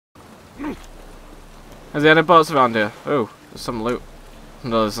Is there any boats around here? Oh, there's some loot.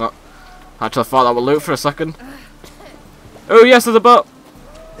 No, there's not. Actually, I thought that would loot for a second. Oh, yes, there's a boat.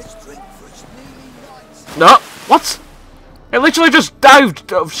 No, what? It literally just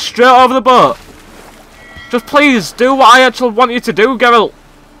dived straight over the boat. Just please do what I actually want you to do, Geralt.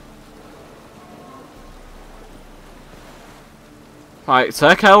 Right,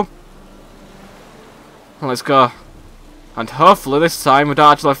 take helm. Let's go. And hopefully this time we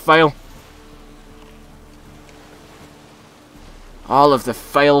don't actually fail. All of the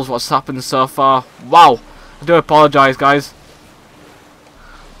fails what's happened so far. Wow. I do apologise, guys.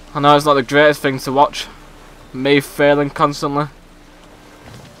 I know it's not the greatest thing to watch. Me failing constantly.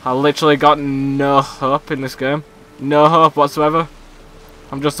 I literally got no hope in this game. No hope whatsoever.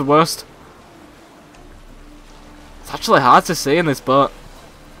 I'm just the worst. It's actually hard to see in this boat.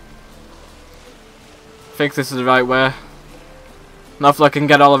 I think this is the right way. Hopefully I can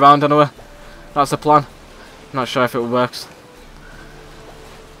get all around anyway. That's the plan. Not sure if it works.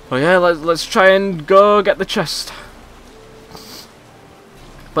 But yeah, let's try and go get the chest.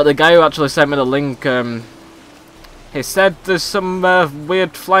 But the guy who actually sent me the link, he said there's some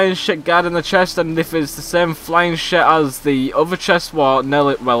weird flying shit guarding the chest, and if it's the same flying shit as the other chest, well,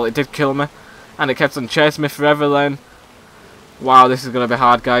 it did kill me, and it kept on chasing me forever then. Wow, this is going to be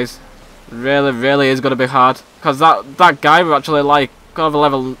hard, guys. Really, really is going to be hard. Because that guy was actually like over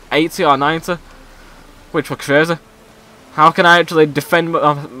level 80 or 90, which were crazy. How can I actually defend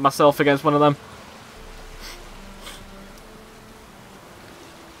myself against one of them?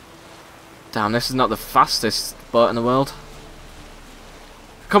 Damn, this is not the fastest boat in the world.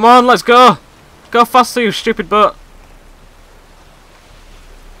 Come on, let's go! Go faster, you stupid boat!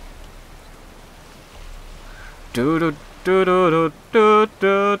 Look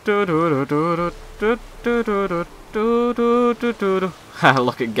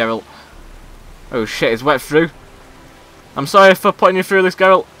at Geralt. Oh shit, it's wet through. I'm sorry for putting you through this,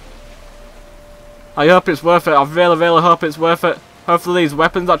 Geralt. I hope it's worth it. I really, really hope it's worth it. Hopefully these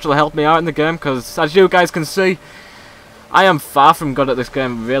weapons actually help me out in the game, because as you guys can see, I am far from good at this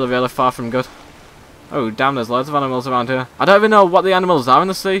game. Really, really far from good. Oh damn, there's loads of animals around here. I don't even know what the animals are in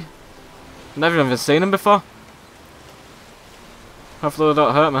the sea. Never even seen them before. Hopefully they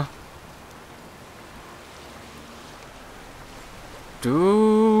don't hurt me.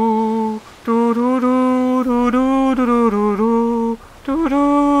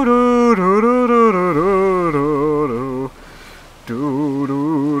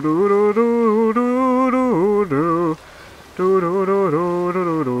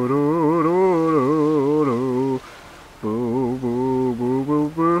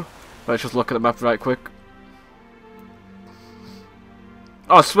 Let's just look at the map right quick.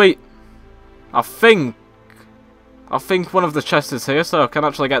 Oh sweet! I think one of the chests is here, so I can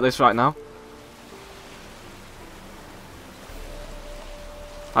actually get this right now.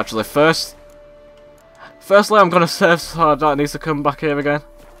 Actually, firstly I'm gonna save so I don't need to come back here again.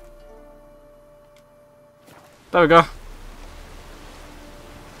 There we go.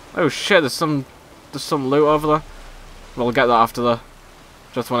 Oh shit, there's some loot over there. We'll get that after though.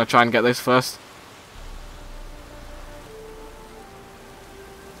 Just want to try and get this first.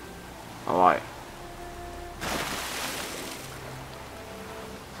 Alright.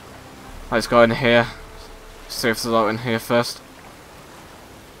 Let's go in here. See if there's a lot in here first.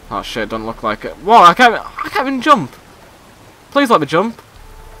 Oh shit, don't look like it. Whoa, I can't even jump. Please let me jump.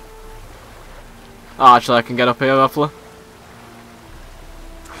 Oh, actually I can get up here hopefully.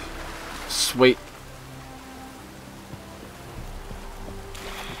 Sweet.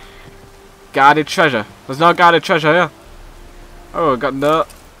 Guarded treasure. There's no guarded treasure here. Oh, I got no.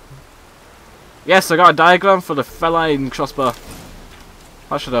 Yes, I got a diagram for the feline crossbow.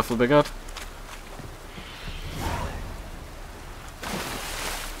 That should hopefully be good.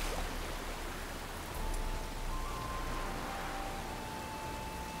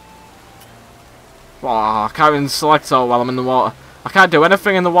 Wow, I can't even select all while I'm in the water. I can't do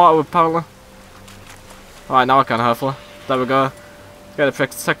anything in the water apparently. Alright, now I can hopefully. There we go. Get a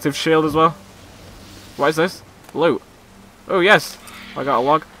protective shield as well. What is this? Loot. Oh yes, I got a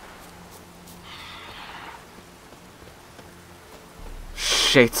log.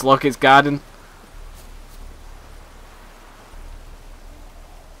 Shit, look, it's guarding.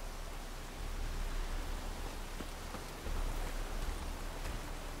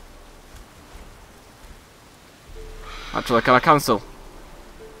 Actually, can I cancel?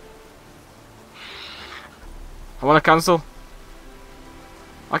 I want to cancel.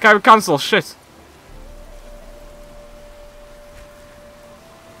 I can't cancel, shit.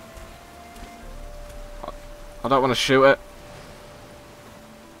 I don't want to shoot it.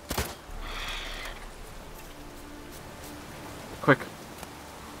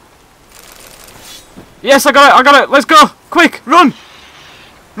 Yes, I got it, I got it. Let's go. Quick, run.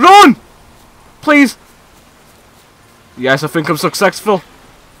 Run. Please. Yes, I think I'm successful.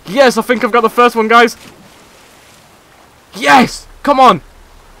 Yes, I think I've got the first one, guys. Yes. Come on.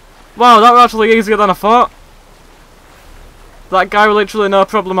 Wow, that was actually easier than I thought. That guy was literally no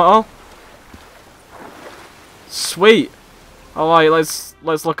problem at all. Sweet. Alright,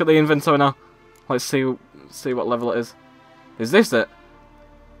 let's look at the inventory now. Let's see what level it is. Is this it?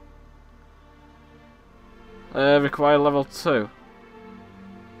 Require level 2.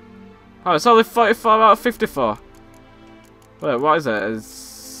 Oh, it's only 45 out of 54. Wait, what is it?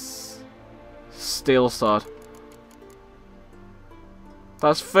 It's steel sword.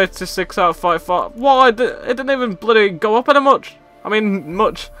 That's 36 out of 44. What? It didn't even bloody go up any much. I mean,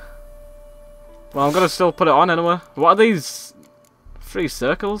 much. Well, I'm gonna still put it on anyway. What are these? 3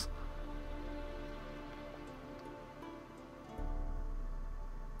 circles?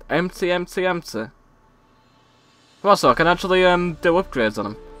 Empty, empty, empty. Well, so I can actually do upgrades on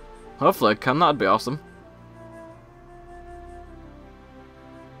them. Hopefully I can. That'd be awesome.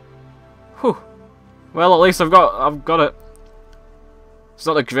 Whew. Well, at least I've got it. It's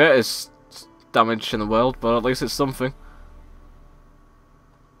not the greatest damage in the world, but at least it's something.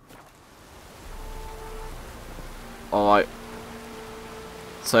 Alright.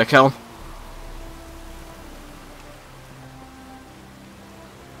 Take helm.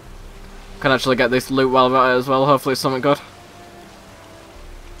 Can actually get this loot while I'm at it as well. Hopefully it's something good.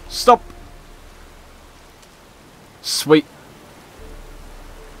 Stop! Sweet.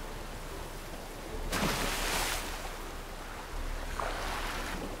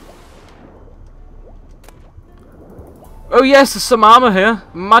 Oh yes, there's some armor here.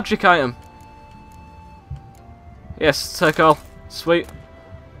 Magic item. Yes, take all. Sweet.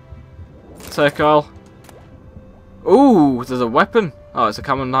 Take all. Ooh, there's a weapon. Oh, it's a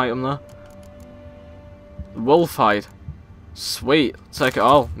common item there. Wolf hide. Sweet. Take it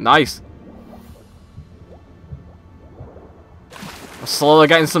all. Nice. I'm slowly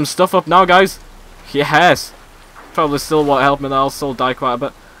getting some stuff up now, guys. Yes. Probably still won't help me though. I'll still die quite a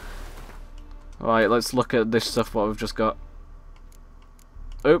bit. Right, let's look at this stuff, what we've just got.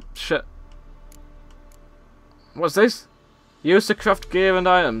 Oop, shit. What's this? Use to craft gear and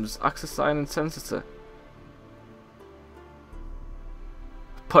items. Access sign intensity.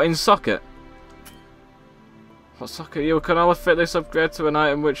 Put in socket. What socket? You can only fit this upgrade to an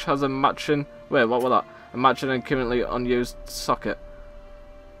item which has a matching... Wait, what was that? A matching and currently unused socket.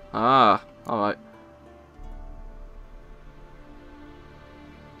 Ah, alright.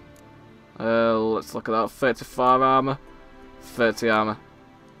 Let's look at that. 35 armor. 30 armor.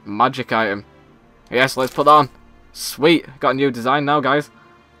 Magic item. Yes, let's put that on. Sweet. Got a new design now, guys.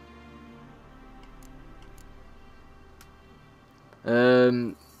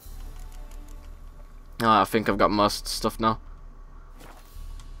 Oh, I think I've got most stuff now.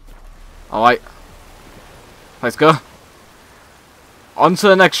 Alright. Let's go. On to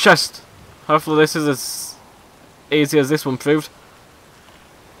the next chest. Hopefully this is as easy as this one proved.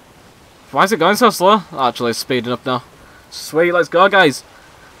 Why is it going so slow? Oh, actually, it's speeding up now. Sweet, let's go, guys.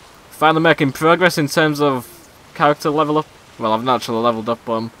 Finally making progress in terms of character level up. Well, I've not actually leveled up,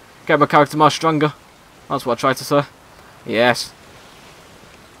 but I'm getting my character more stronger. That's what I tried to say. Yes.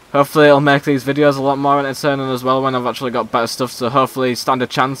 Hopefully it'll make these videos a lot more entertaining as well when I've actually got better stuff to hopefully stand a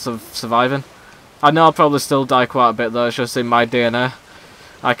chance of surviving. I know I'll probably still die quite a bit though, it's just in my DNA.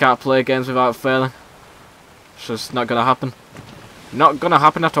 I can't play games without failing. It's just not gonna happen. Not gonna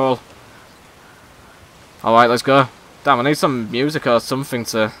happen at all. Alright, let's go. Damn, I need some music or something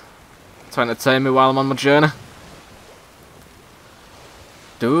to entertain me while I'm on my journey.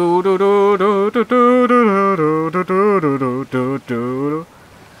 Do do do do do do do do do do do do.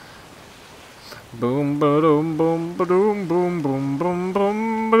 Boom boom boom boom boom boom boom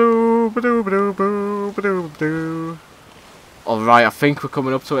boom boom. Alright, I think we're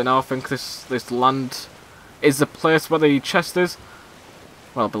coming up to it now. I think this land is the place where the chest is.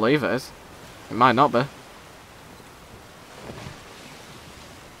 Well, I believe it is. It might not be.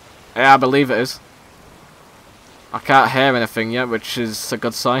 Yeah, I believe it is. I can't hear anything yet, which is a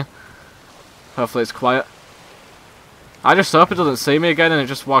good sign. Hopefully it's quiet. I just hope it doesn't see me again and it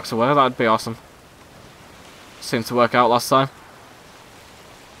just walks away. That'd be awesome. Seemed to work out last time.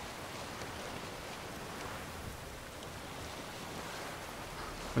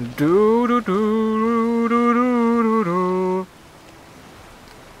 Do do do do do do do.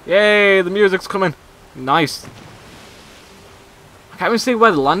 Yay! The music's coming. Nice. I can't even see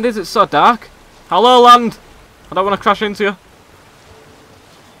where the land is. It's so dark. Hello, land. I don't want to crash into you.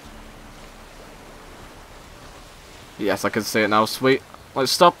 Yes, I can see it now. Sweet.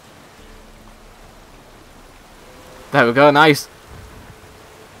 Let's stop. There we go, nice.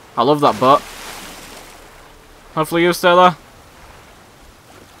 I love that boat. Hopefully you stay there.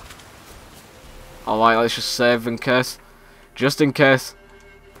 Alright, let's just save in case. Just in case.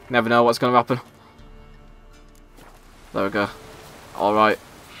 Never know what's going to happen. There we go. Alright.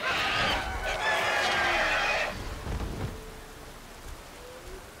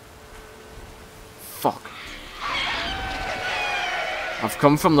 Fuck. I've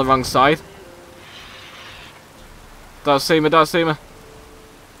come from the wrong side. Don't see me, don't see me.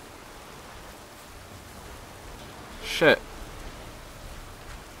 Shit.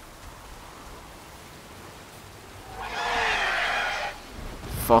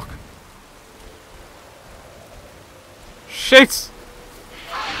 Fuck. Shit!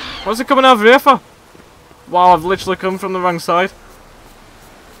 What's it coming over here for? Wow, I've literally come from the wrong side.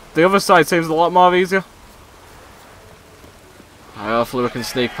 The other side seems a lot more easier. Hopefully we can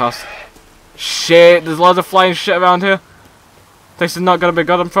sneak past. Shit, there's loads of flying shit around here. This is not gonna be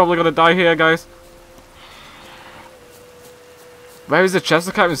good, I'm probably gonna die here, guys. Where is the chest?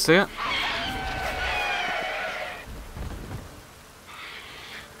 I can't even see it.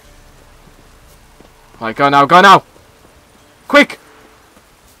 Right, go now, go now! Quick!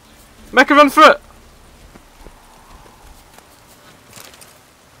 Make a run for it!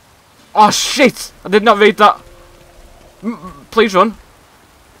 Oh shit! I did not read that. Please run.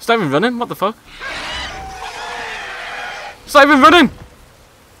 It's not even running, what the fuck? It's not even running!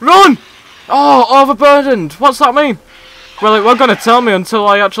 Run! Oh, overburdened! What's that mean? Well, it wasn't going to tell me until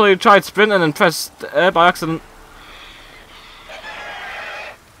I actually tried sprinting and pressed air by accident.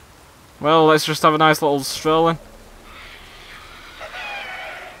 Well, let's just have a nice little stroll in.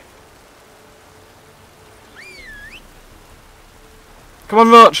 Come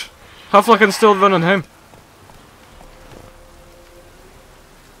on, Roach. Hopefully I can still run on him.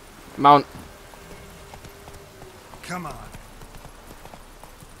 Mount. Come on.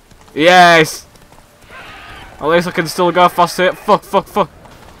 Yes! At least I can still go fast here. Fuck, fuck, fuck.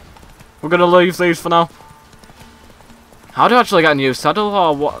 We're gonna leave these for now. How do I actually get a new saddle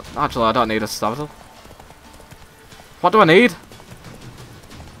or what? Actually, I don't need a saddle. What do I need?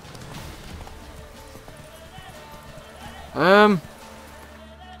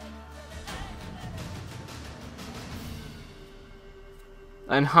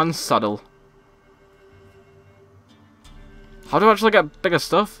 Enhanced saddle. How do I actually get bigger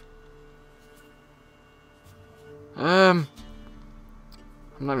stuff? I'm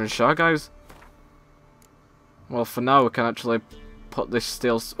not even sure, guys. Well, for now, we can actually put this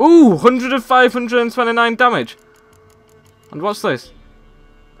steel... Ooh! 105, 129 damage! And what's this?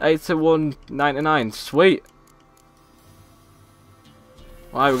 81.99. Sweet!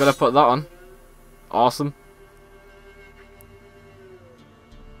 Right, we're gonna put that on. Awesome.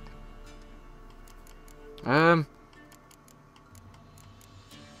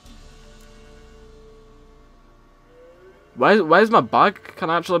 Where's my bag? Can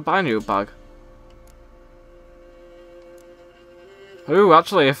I actually buy a new bag? Ooh,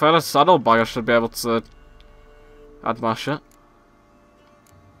 actually, if I had a saddle bag, I should be able to add my shit.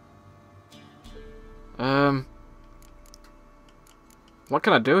 What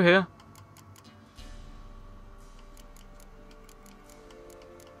can I do here?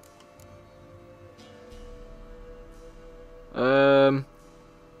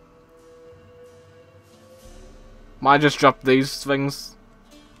 Might just drop these things.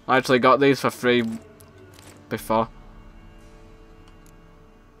 I actually got these for free before.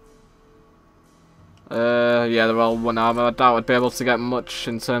 Yeah, they're all one armor. I doubt I'd be able to get much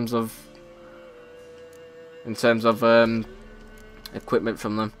in terms of equipment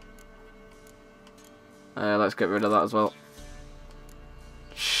from them. Let's get rid of that as well.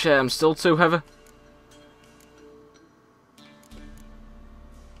 Shit, I'm still too heavy.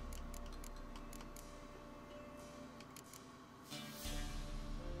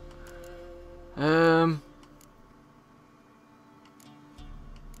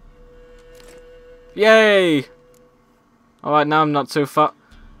 Yay! Alright, now I'm not too fat.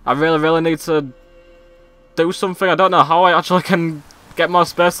 I really need to do something. I don't know how I actually can get more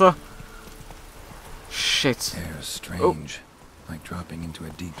space though. Shit. Air's strange. Like dropping into a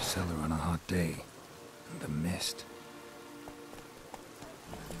deep cellar on a hot day. And the mist.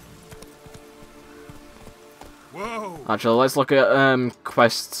 Whoa! Actually, let's look at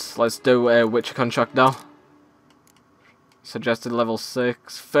quests. Let's do a Witcher contract now. Suggested level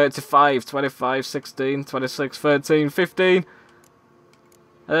 6, 35, 25, 16, 26, 13, 15.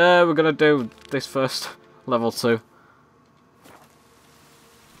 We're gonna do this first. Level 2.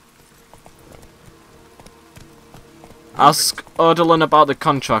 Ask Odilon about the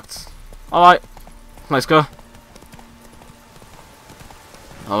contract. Alright, let's go.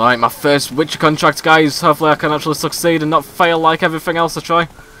 Alright, my first Witcher contract, guys. Hopefully I can actually succeed and not fail like everything else I try.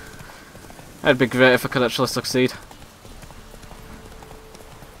 It'd be great if I could actually succeed.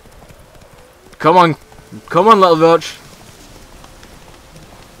 Come on. Come on, little roach.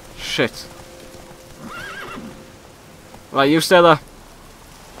 Shit. Right, you stay there.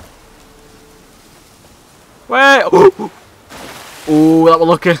 Wait! Ooh, that was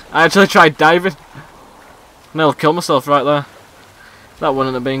lucky. I actually tried diving. Nearly killed myself right there. That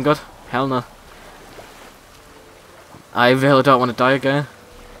wouldn't have been good. Hell no. I really don't want to die again.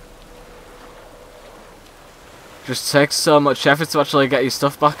 Just takes so much effort to actually get your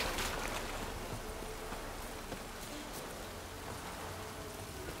stuff back.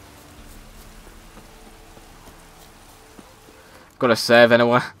 Gotta save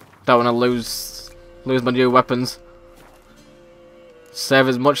anyway. Don't want to lose my new weapons. Save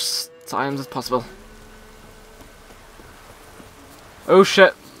as much time as possible. Oh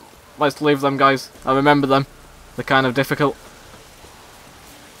shit. Let's leave them, guys. I remember them. They're kind of difficult.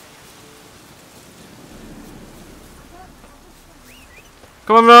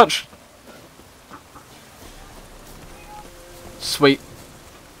 Come on, Roach. Sweet.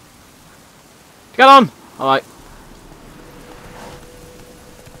 Get on! Alright.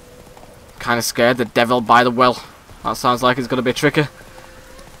 Kind of scared. The devil by the well. That sounds like it's going to be tricky.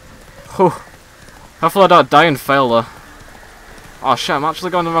 Whew. Hopefully I don't die and fail though. Oh shit, I'm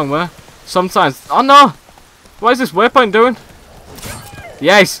actually going the wrong way. Sometimes. Oh no! What is this waypoint doing?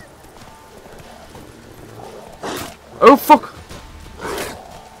 Yes! Oh fuck!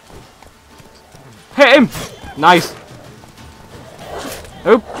 Hit him! Nice.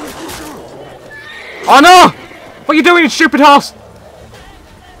 Oh! Oh no! What are you doing, you stupid horse?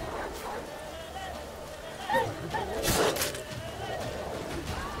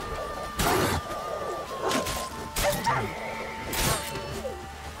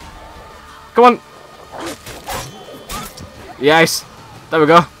 Come on! Yes! There we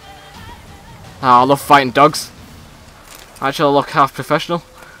go. Oh, I love fighting dogs. Actually, I look half professional.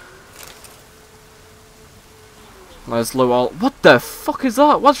 There's Luol. What the fuck is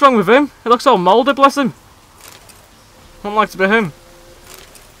that? What's wrong with him? He looks all mouldy, bless him. Wouldn't like to be him.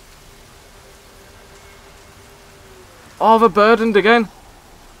 Overburdened again.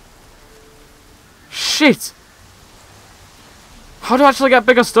 Shit! How do I actually get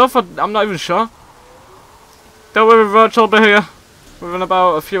bigger stuff? I'm not even sure. Don't worry, Roach, I'll be here within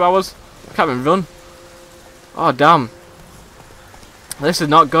about a few hours. I can't even run. Oh, damn. This is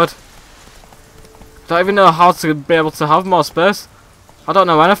not good. Don't even know how to be able to have more space. I don't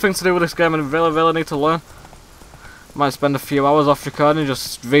know anything to do with this game and I really need to learn. Might spend a few hours off recording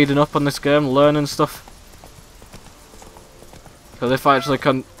just reading up on this game, learning stuff. Because if I actually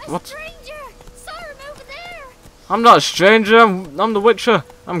can... What? I'm not a stranger, I'm the Witcher.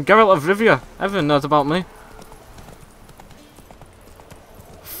 I'm Geralt of Rivia. Everyone knows about me.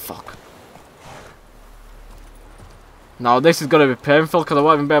 Fuck. No, this is going to be painful because I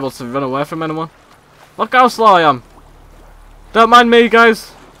won't even be able to run away from anyone. Look how slow I am. Don't mind me,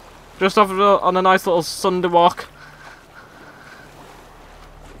 guys. Just off on a nice little Sunday walk.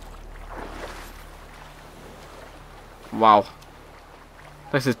 Wow.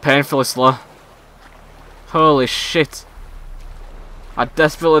 This is painfully slow. Holy shit. I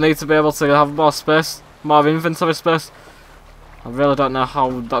desperately need to be able to have more space. More inventory space. I really don't know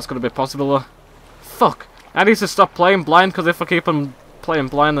how that's going to be possible though. Fuck. I need to stop playing blind because if I keep on playing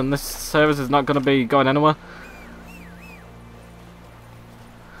blind then this service is not going to be going anywhere.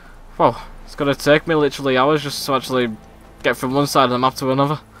 Wow. It's going to take me literally hours just to actually get from one side of the map to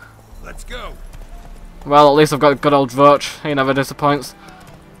another. Let's go. Well, at least I've got good old Roach. He never disappoints.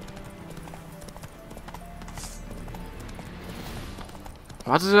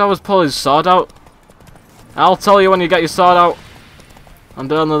 Why does he always pull his sword out? I'll tell you when you get your sword out. I'm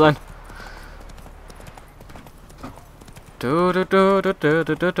done then.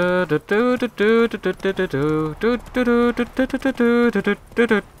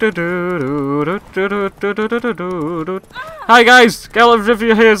 Hi guys, Geralt of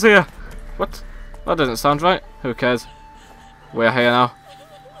Rivia here's here. What? That doesn't sound right. Who cares? We're here now.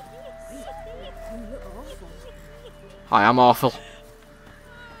 I am awful.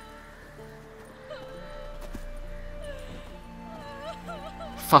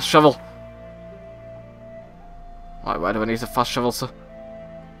 Fast shovel. Right, where do I need a fast shovel to?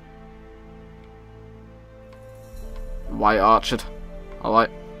 White Orchard. Alright.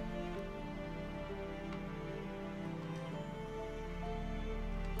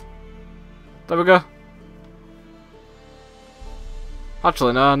 There we go.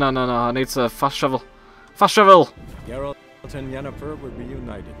 Actually, no. I need a fast shovel. Fast shovel! Geralt Geralt and Yennefer were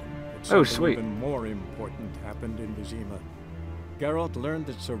reunited. But Oh, something sweet. even more important happened in Vizima. Geralt learned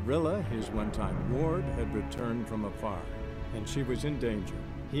that Cirilla, his one-time ward, had returned from afar, and she was in danger.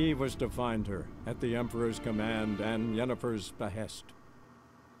 He was to find her, at the Emperor's command and Yennefer's behest.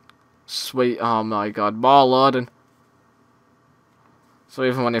 Sweet, oh my god, more loading. So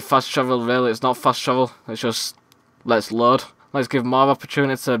even when you fast travel, really, it's not fast travel, it's just, let's load. Let's give more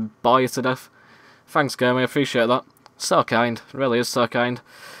opportunity to bore you to death. Thanks, game, I appreciate that. So kind, it really is so kind.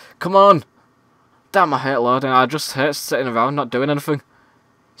 Come on! Damn, I hate loading, I just hate sitting around not doing anything.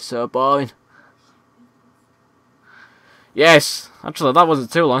 So boring. Yes! Actually, that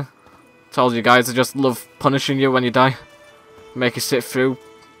wasn't too long. Told you guys I just love punishing you when you die. Make you sit through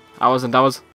hours and hours.